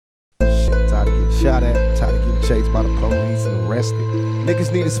shot at, tired of getting chased by the police and arrested.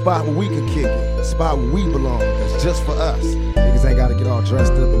 Niggas need a spot where we can kick it, a spot where we belong, that's just for us. Niggas ain't gotta get all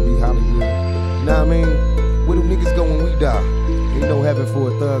dressed up and be Hollywood. You know what I mean? Where do niggas go when we die? Ain't no heaven for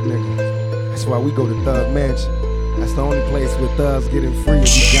a thug nigga. That's why we go to Thug Mansion. That's the only place where thugs getting free.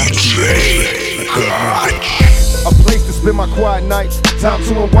 You gotta be DjCaach. A place to spend my quiet nights, time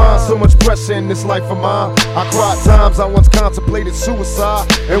to unwind. So much pressure in this life of mine. I cried times I once contemplated suicide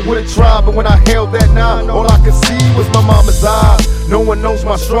and wouldn't try, but when I held that 9, all I could see was my mama's eyes. No one knows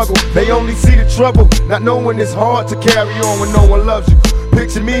my struggle, they only see the trouble. Not knowing it's hard to carry on when no one loves you.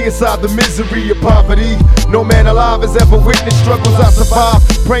 Picture me inside the misery of poverty. No man alive has ever witnessed struggles I survived.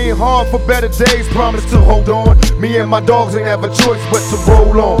 Praying hard for better days, promise to hold on. Me and my dogs ain't have a choice but to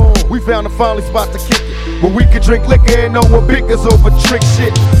roll on. We found a finally spot to kick it, where we could drink liquor and no one bickers over trick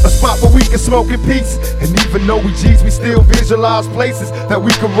shit. A spot where we can smoke in peace, and even though we G's, we still visualize places that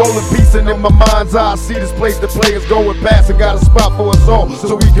we can roll in peace. And in my mind's eye, I see this place the players going past, and got a spot for us all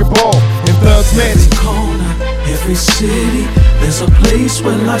so we can ball in Thugz Mansion. Every city, there's a place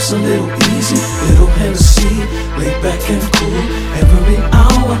where life's a little easy. Little Hennessy, laid back and cool every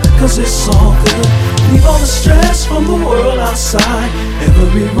hour, cause it's all good. Leave all the stress from the world outside.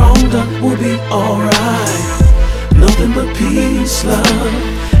 Every wrong done will be alright. Nothing but peace, love,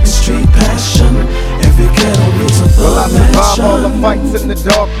 and street passion. Every ghetto needs a thug Well, I survive all the fights in the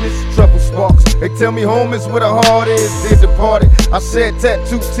darkness, trouble sparks. They tell me home is where the heart is, they're departed. I shed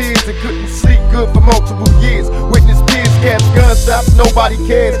tattooed tears and couldn't sleep good for multiple years. Witness peers, cats, gunshots, nobody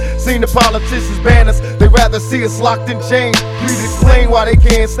cares. Seen the politicians ban us, they rather see us locked in chains. Please explain why they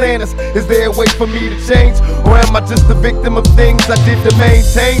can't stand us. Is there a way for me to change? Or am I just a victim of things I did to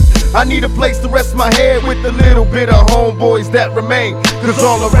maintain? I need a place to rest my head with a little bit of homeboys that remain, cause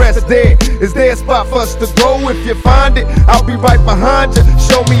all the rest dead. Is there a spot for us to go? If you find it, I'll be right behind you.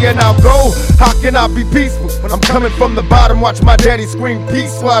 Show me and I'll go. How can I be peaceful when I'm coming from the bottom? Watch my daddy scream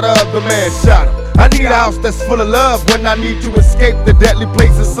peace while the other man shot him. I need a house that's full of love when I need to escape the deadly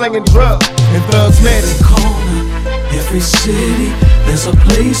places slinging drugs in Thugz Mansion. Every city, there's a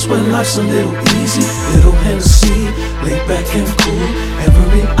place where life's a little easy. Little Hennessy, laid back and cool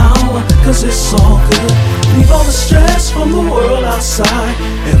every hour, cause it's all good. Leave all the stress from the world outside.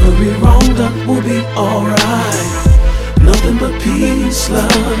 Every wrong done will be alright. Nothing but peace,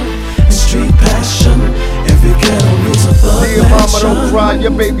 love, and street passion. Every ghetto needs a thug Dear mama, don't cry,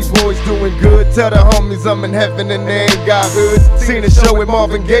 your baby boy's doing good. Tell the homies I'm in heaven and they ain't got hoods. Seen a show with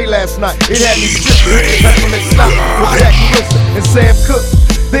Marvin Gaye last night. It had me stripping, peppermint stop with Jackie Wilson and Sam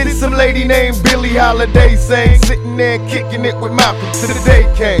Cooke. Then some lady named Billie Holiday sang, sitting there kicking it with Malcolm till the day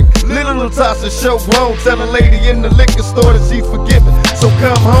came. Little Natasha show grown, tell a lady in the liquor store that she's forgiven, so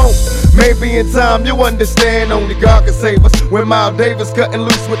come home. Maybe in time you'll understand, only God can save us. When Miles Davis cutting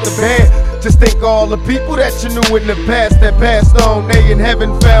loose with the band, just think all the people that you knew in the past that passed on, they in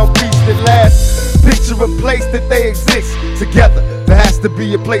heaven found peace that lasts. Picture a place that they exist together. There has to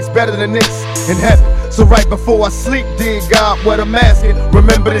be a place better than this in heaven. So right before I sleep, dear God, what I'm asking,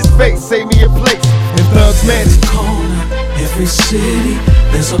 remember this face, save me a place in Thugz Mansion. Every city,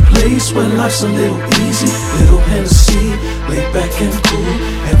 there's a place where life's a little easy. Little Hennessy, laid back and cool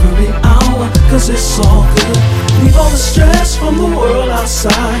every hour, cause it's all good. Leave all the stress from the world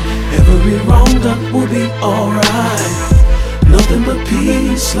outside. Every wrong done will be alright. Nothing but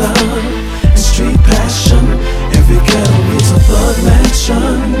peace, love, and street passion. Every ghetto needs a thug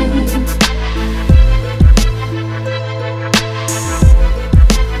mansion.